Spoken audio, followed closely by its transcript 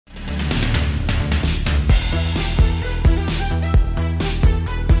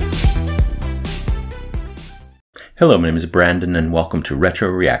Hello, my name is Brandon and welcome to Retro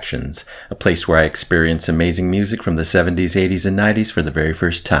Reactions, a place where I experience amazing music from the 70s, 80s, and 90s for the very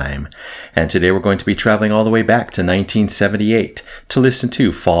first time. And today we're going to be traveling all the way back to 1978 to listen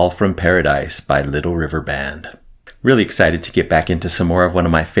to Fall from Paradise by Little River Band. Really excited to get back into some more of one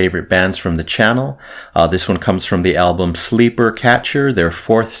of my favorite bands from the channel. This one comes from the album Sleeper Catcher, their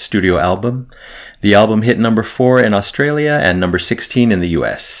fourth studio album. The album hit number 4 in Australia and number 16 in the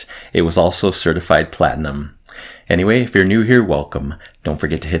US. It was also certified platinum. Anyway, if you're new here, welcome. Don't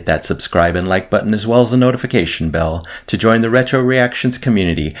forget to hit that subscribe and like button as well as the notification bell to join the Retro Reactions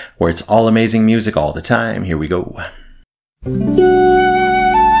community where it's all amazing music all the time. Here we go.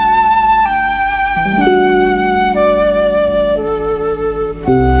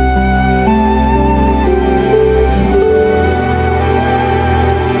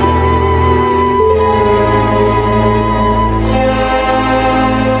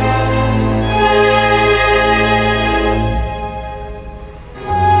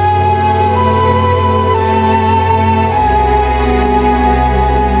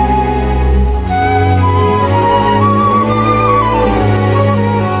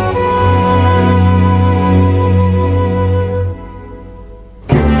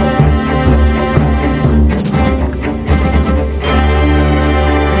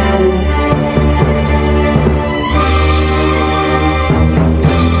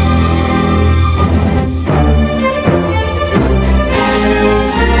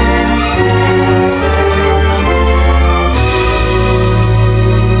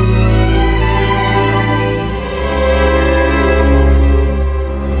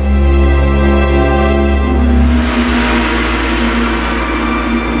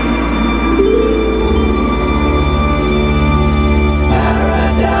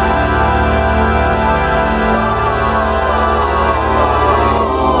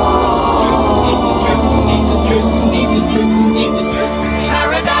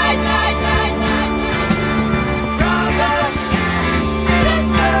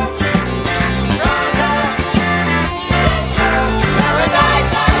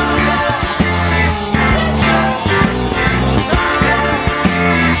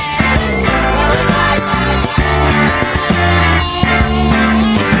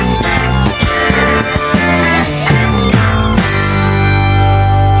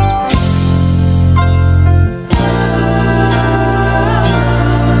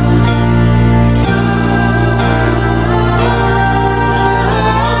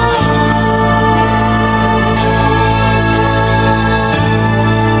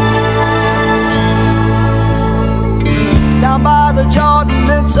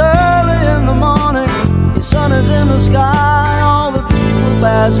 In the sky, all the people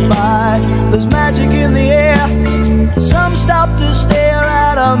pass by. There's magic in the air. Some stop to stare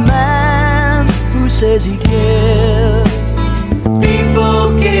at a man who says he cares.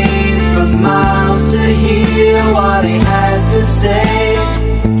 People came from miles to hear what he had to say.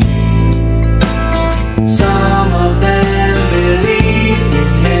 Some of them believed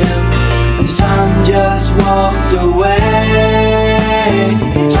in him, and some just walked away.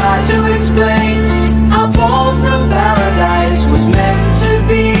 He tried to explain how Fall from Paradise was meant to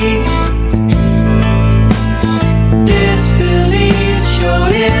be. Disbelief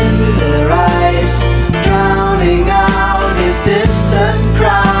showed in their eyes, drowning out his distant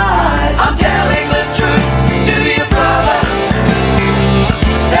cries. I'm telling the truth to you, brother.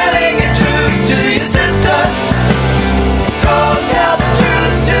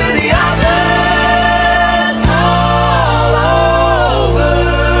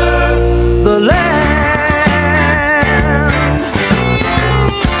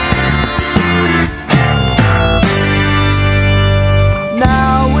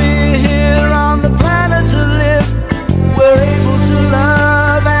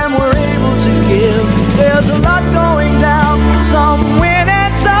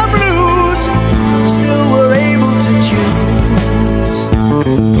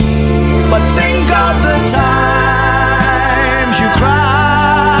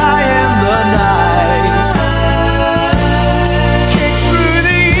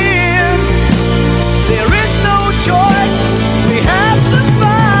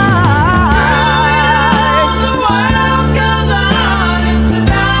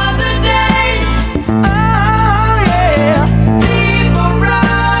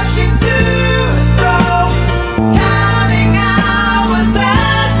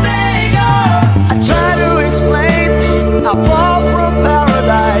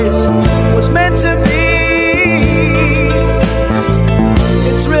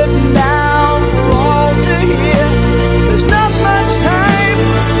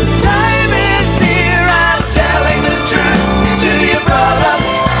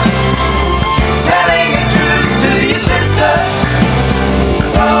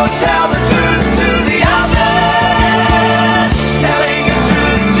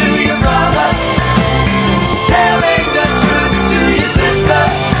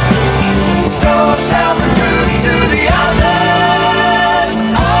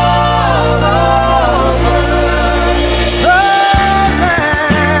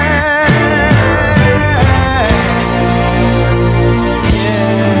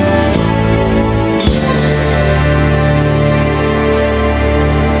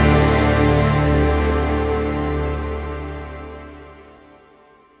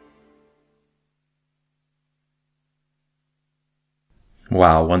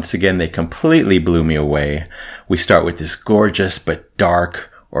 Wow, once again, they completely blew me away. We start with this gorgeous but dark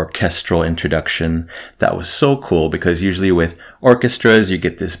orchestral introduction. That was so cool because usually with orchestras, you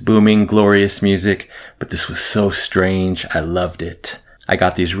get this booming, glorious music, but this was so strange. I loved it. I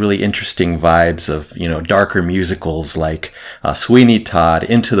got these really interesting vibes of, darker musicals like Sweeney Todd,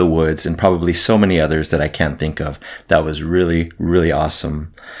 Into the Woods, and probably so many others that I can't think of. That was really, really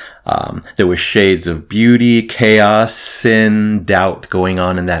awesome. There was shades of beauty, chaos, sin, doubt going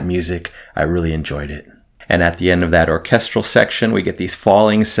on in that music. I really enjoyed it. And at the end of that orchestral section, we get these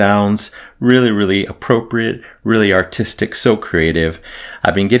falling sounds, really, really appropriate, really artistic, so creative.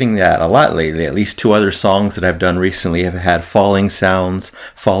 I've been getting that a lot lately. At least 2 other songs that I've done recently have had falling sounds,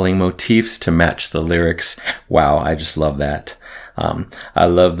 falling motifs to match the lyrics. Wow, I just love that. I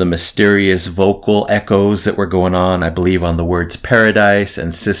love the mysterious vocal echoes that were going on, I believe, on the words paradise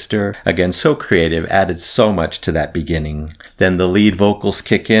and sister. Again, so creative, added so much to that beginning. Then the lead vocals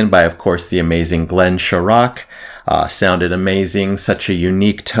kick in by, of course, the amazing Glenn Sharrock. Sounded amazing, such a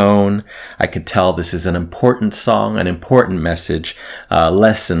unique tone. I could tell this is an important song, an important message,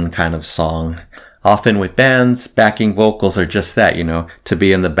 lesson kind of song. Often with bands, backing vocals are just that, to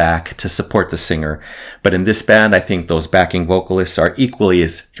be in the back, to support the singer. But in this band, I think those backing vocalists are equally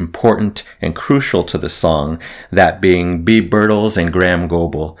as important and crucial to the song, that being Bea Birtles and Graham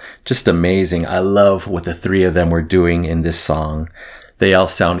Goebel. Just amazing. I love what the 3 of them were doing in this song. They all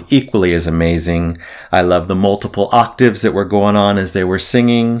sound equally as amazing. I love the multiple octaves that were going on as they were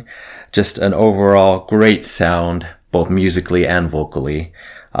singing. Just an overall great sound, both musically and vocally.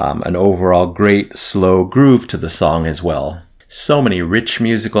 An overall great slow groove to the song as well. So many rich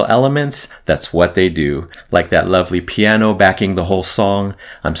musical elements, that's what they do. Like that lovely piano backing the whole song.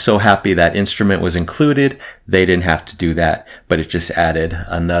 I'm so happy that instrument was included. They didn't have to do that, but it just added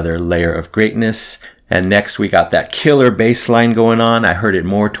another layer of greatness. And next we got that killer bass line going on. I heard it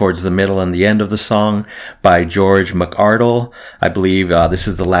more towards the middle and the end of the song by George McArdle. I believe this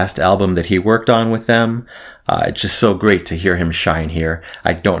is the last album that he worked on with them. It's just so great to hear him shine here.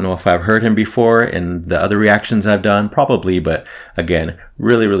 I don't know if I've heard him before in the other reactions I've done, probably, but again,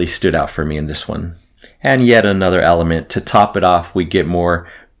 really, really stood out for me in this one. And yet another element. To top it off, we get more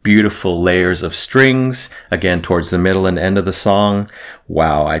beautiful layers of strings, again, towards the middle and end of the song.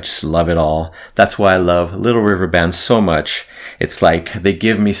 Wow, I just love it all. That's why I love Little River Band so much. It's like they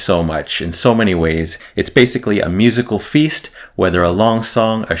give me so much in so many ways. It's basically a musical feast, whether a long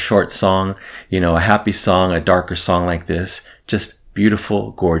song, a short song, a happy song, a darker song like this. Just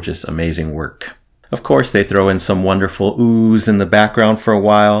beautiful, gorgeous, amazing work. Of course, they throw in some wonderful oohs in the background for a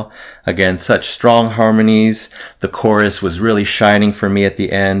while. Again, such strong harmonies. The chorus was really shining for me at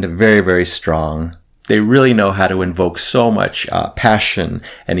the end. Very, very strong. They really know how to invoke so much passion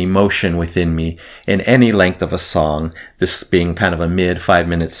and emotion within me in any length of a song, this being kind of a mid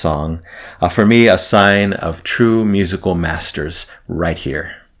 5-minute song. For me, a sign of true musical masters right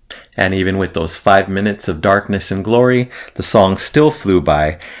here. And even with those 5 minutes of darkness and glory, the song still flew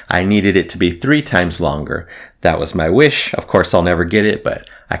by. I needed it to be 3 times longer. That was my wish. Of course, I'll never get it, but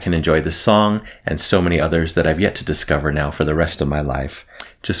I can enjoy this song and so many others that I've yet to discover now for the rest of my life.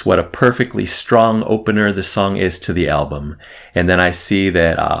 Just what a perfectly strong opener the song is to the album. And then I see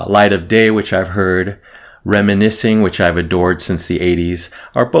that Light of Day, which I've heard, Reminiscing, which I've adored since the 80s,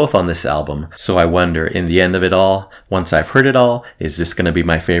 are both on this album. So I wonder, in the end of it all, once I've heard it all, is this going to be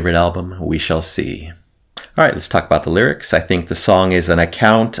my favorite album? We shall see. Alright, let's talk about the lyrics. I think the song is an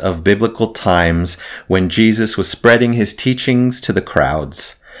account of biblical times when Jesus was spreading his teachings to the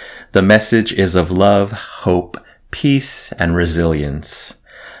crowds. The message is of love, hope, peace, and resilience.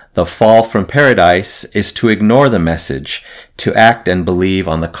 The fall from paradise is to ignore the message, to act and believe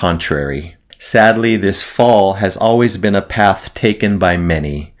on the contrary. Sadly, this fall has always been a path taken by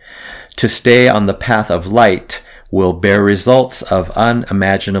many. To stay on the path of light will bear results of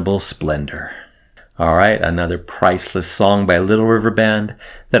unimaginable splendor. Alright, another priceless song by Little River Band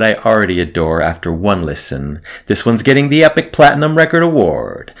that I already adore after one listen. This one's getting the Epic Platinum Record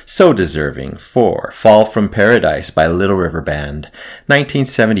Award. So deserving for Fall from Paradise by Little River Band,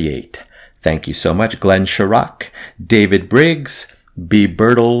 1978. Thank you so much, Glenn Sharrock, David Briggs, Bea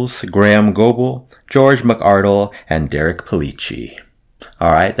Birtles, Graham Goebel, George McArdle, and Derek Pellicci.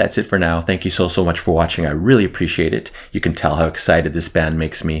 Alright, that's it for now. Thank you so much for watching. I really appreciate it. You can tell how excited this band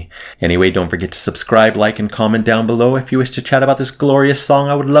makes me. Anyway, don't forget to subscribe, like, and comment down below. If you wish to chat about this glorious song,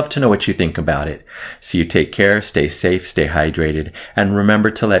 I would love to know what you think about it. So you take care, stay safe, stay hydrated, and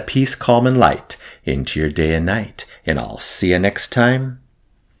remember to let peace, calm, and light into your day and night. And I'll see you next time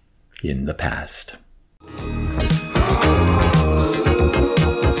in the past.